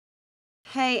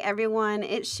Hey everyone,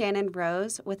 it's Shannon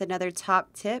Rose with another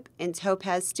top tip in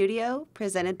Topaz Studio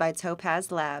presented by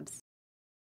Topaz Labs.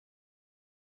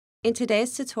 In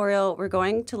today's tutorial, we're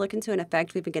going to look into an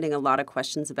effect we've been getting a lot of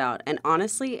questions about, and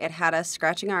honestly, it had us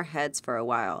scratching our heads for a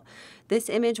while. This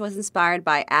image was inspired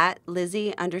by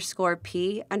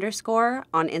 @Lizzie_P_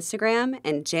 on Instagram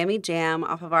and Jammy Jam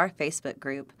off of our Facebook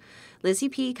group. Lizzie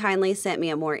P kindly sent me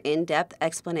a more in-depth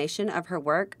explanation of her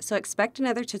work, so expect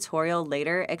another tutorial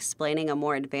later explaining a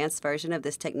more advanced version of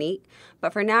this technique,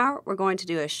 but for now, we're going to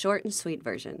do a short and sweet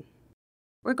version.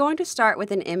 We're going to start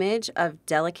with an image of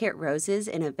delicate roses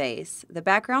in a vase. The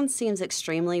background seems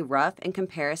extremely rough in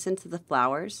comparison to the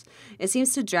flowers. It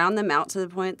seems to drown them out to the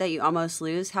point that you almost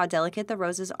lose how delicate the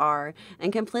roses are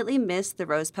and completely miss the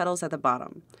rose petals at the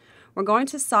bottom. We're going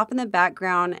to soften the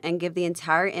background and give the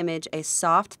entire image a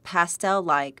soft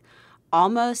pastel-like,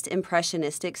 almost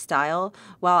impressionistic style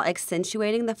while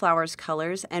accentuating the flower's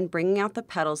colors and bringing out the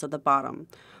petals at the bottom.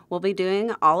 We'll be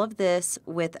doing all of this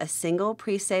with a single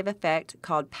pre-save effect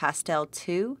called Pastel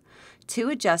 2, 2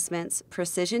 adjustments,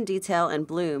 precision detail, and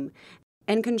bloom,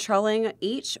 and controlling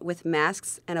each with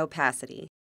masks and opacity.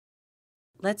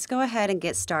 Let's go ahead and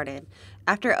get started.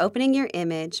 After opening your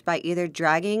image by either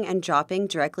dragging and dropping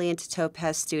directly into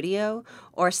Topaz Studio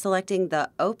or selecting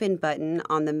the Open button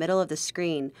on the middle of the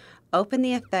screen, open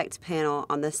the Effect panel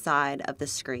on the side of the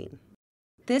screen.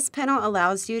 This panel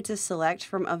allows you to select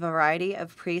from a variety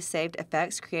of pre-saved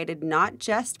effects created not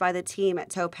just by the team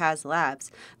at Topaz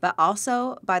Labs, but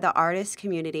also by the artist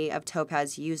community of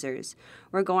Topaz users.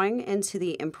 We're going into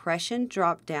the Impression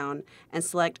drop-down and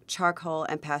select Charcoal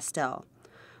and Pastel.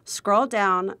 Scroll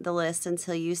down the list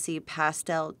until you see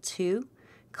Pastel 2.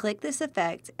 Click this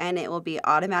effect and it will be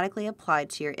automatically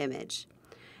applied to your image.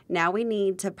 Now we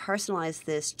need to personalize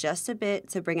this just a bit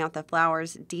to bring out the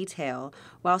flower's detail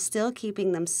while still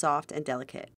keeping them soft and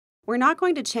delicate. We're not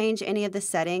going to change any of the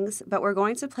settings, but we're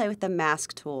going to play with the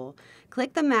mask tool.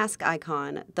 Click the mask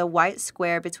icon, the white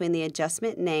square between the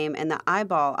adjustment name and the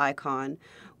eyeball icon,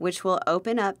 which will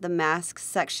open up the mask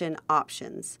section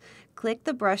options. Click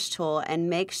the brush tool and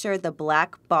make sure the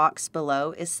black box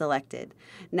below is selected.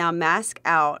 Now mask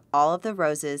out all of the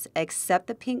roses except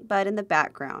the pink bud in the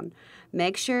background.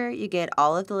 Make sure you get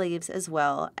all of the leaves as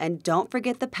well, and don't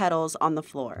forget the petals on the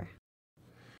floor.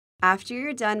 After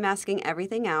you're done masking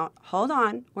everything out, hold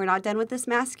on, we're not done with this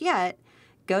mask yet.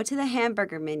 Go to the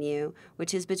hamburger menu,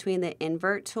 which is between the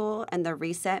invert tool and the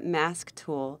reset mask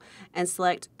tool, and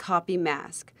select copy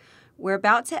mask. We're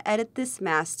about to edit this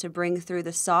mask to bring through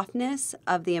the softness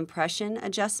of the impression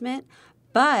adjustment,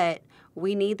 but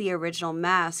we need the original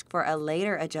mask for a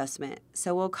later adjustment,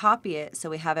 so we'll copy it so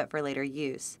we have it for later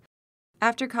use.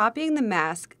 After copying the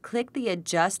mask, click the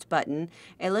Adjust button.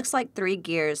 It looks like 3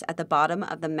 gears at the bottom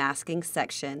of the masking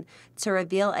section to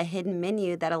reveal a hidden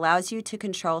menu that allows you to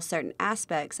control certain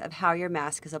aspects of how your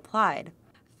mask is applied.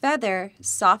 Feather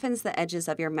softens the edges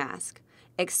of your mask.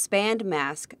 Expand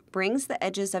Mask brings the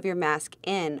edges of your mask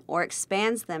in or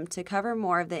expands them to cover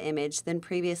more of the image than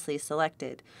previously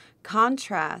selected.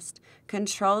 Contrast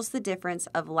controls the difference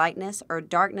of lightness or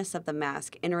darkness of the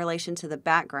mask in relation to the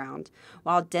background,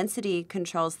 while Density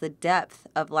controls the depth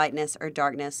of lightness or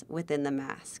darkness within the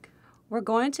mask. We're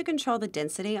going to control the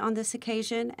density on this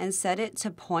occasion and set it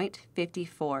to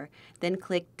 0.54, then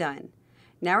click Done.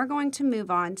 Now we're going to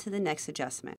move on to the next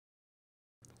adjustment.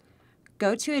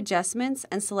 Go to Adjustments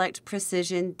and select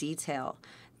Precision Detail.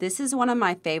 This is one of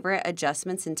my favorite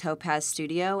adjustments in Topaz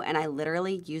Studio, and I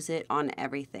literally use it on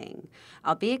everything.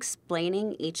 I'll be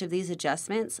explaining each of these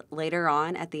adjustments later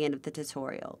on at the end of the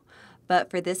tutorial. But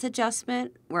for this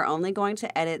adjustment, we're only going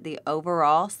to edit the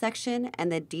Overall section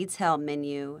and the Detail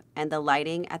menu and the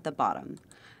lighting at the bottom.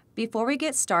 Before we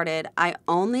get started, I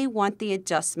only want the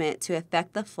adjustment to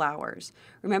affect the flowers.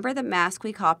 Remember the mask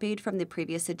we copied from the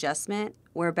previous adjustment?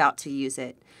 We're about to use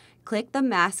it. Click the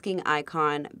masking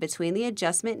icon between the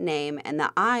adjustment name and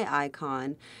the eye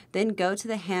icon, then go to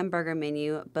the hamburger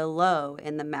menu below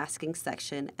in the masking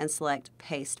section and select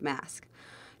Paste Mask.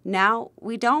 Now,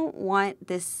 we don't want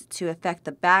this to affect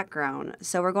the background,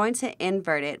 so we're going to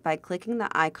invert it by clicking the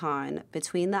icon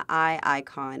between the eye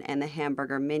icon and the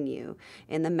hamburger menu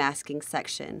in the masking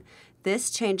section. This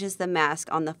changes the mask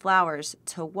on the flowers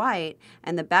to white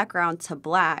and the background to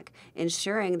black,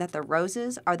 ensuring that the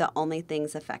roses are the only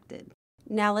things affected.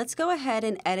 Now let's go ahead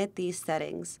and edit these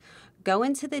settings. Go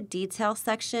into the Detail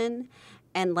section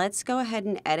and let's go ahead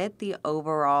and edit the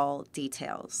overall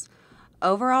details.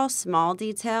 Overall small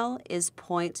detail is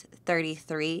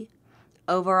 0.33.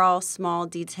 Overall small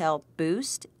detail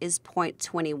boost is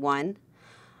 0.21.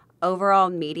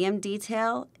 Overall medium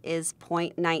detail is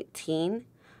 0.19.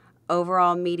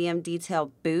 Overall medium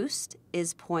detail boost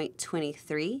is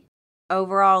 0.23.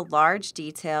 Overall large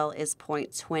detail is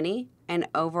 0.20, and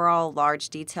overall large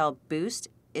detail boost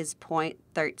is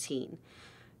 0.13.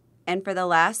 And for the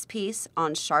last piece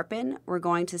on sharpen, we're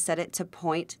going to set it to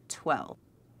 0.12.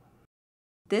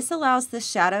 This allows the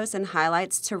shadows and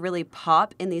highlights to really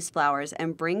pop in these flowers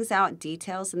and brings out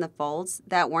details in the folds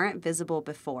that weren't visible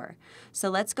before. So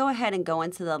let's go ahead and go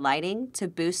into the lighting to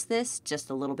boost this just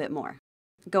a little bit more.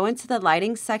 Go into the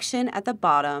lighting section at the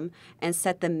bottom and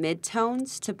set the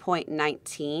midtones to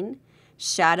 0.19,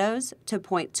 shadows to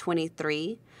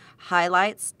 0.23,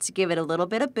 highlights to give it a little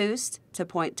bit of boost to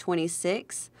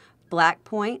 0.26, black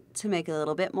point to make it a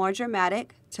little bit more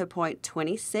dramatic to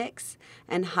 0.26,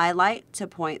 and highlight to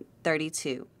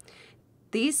 0.32.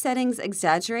 These settings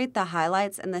exaggerate the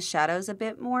highlights and the shadows a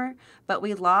bit more, but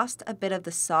we lost a bit of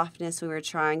the softness we were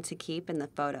trying to keep in the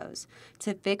photos.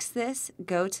 To fix this,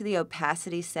 go to the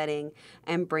opacity setting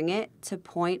and bring it to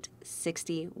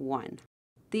 0.61.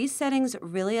 These settings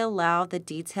really allow the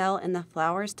detail in the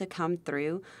flowers to come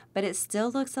through, but it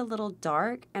still looks a little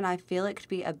dark and I feel it could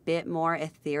be a bit more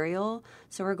ethereal,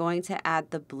 so we're going to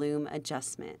add the bloom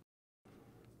adjustment.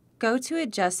 Go to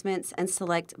Adjustments and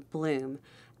select Bloom.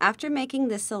 After making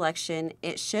this selection,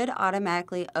 it should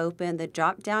automatically open the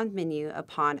drop-down menu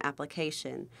upon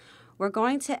application. We're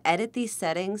going to edit these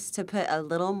settings to put a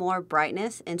little more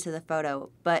brightness into the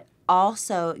photo, but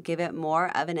also give it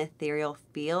more of an ethereal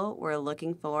feel we're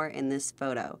looking for in this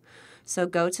photo. So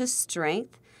go to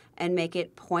Strength and make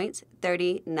it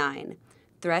 0.39.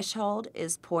 Threshold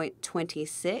is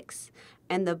 0.26,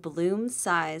 and the bloom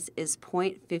size is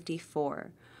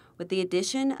 0.54. With the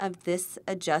addition of this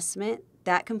adjustment,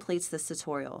 that completes this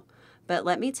tutorial. But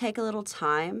let me take a little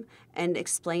time and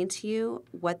explain to you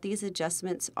what these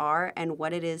adjustments are and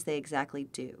what it is they exactly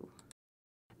do.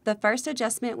 The first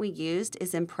adjustment we used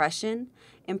is impression.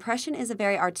 Impression is a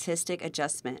very artistic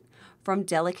adjustment. From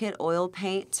delicate oil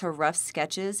paint to rough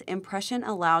sketches, impression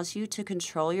allows you to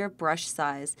control your brush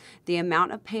size, the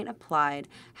amount of paint applied,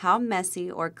 how messy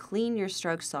or clean your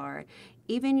strokes are,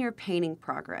 even your painting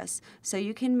progress, so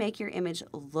you can make your image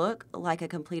look like a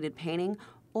completed painting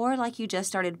or like you just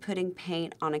started putting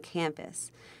paint on a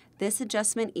canvas. This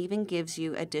adjustment even gives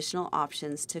you additional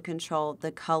options to control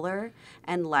the color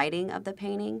and lighting of the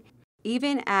painting,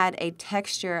 even add a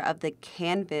texture of the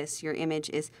canvas your image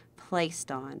is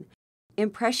placed on.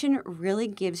 Impression really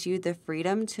gives you the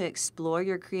freedom to explore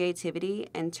your creativity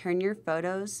and turn your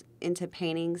photos into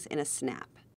paintings in a snap.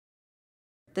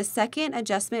 The second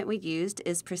adjustment we used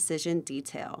is Precision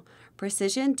Detail.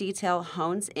 Precision Detail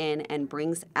hones in and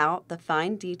brings out the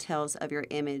fine details of your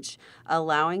image,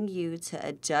 allowing you to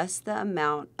adjust the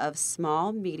amount of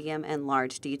small, medium, and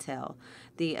large detail.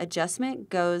 The adjustment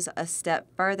goes a step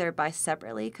further by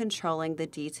separately controlling the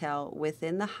detail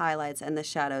within the highlights and the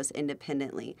shadows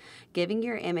independently, giving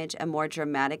your image a more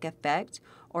dramatic effect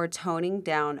or toning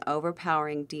down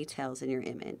overpowering details in your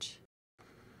image.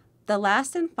 The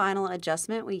last and final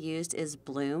adjustment we used is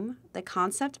Bloom. The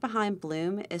concept behind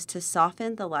Bloom is to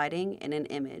soften the lighting in an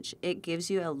image. It gives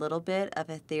you a little bit of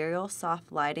ethereal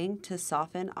soft lighting to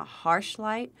soften a harsh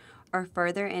light or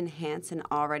further enhance an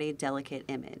already delicate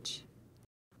image.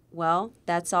 Well,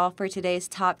 that's all for today's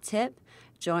top tip.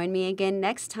 Join me again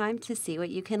next time to see what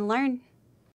you can learn.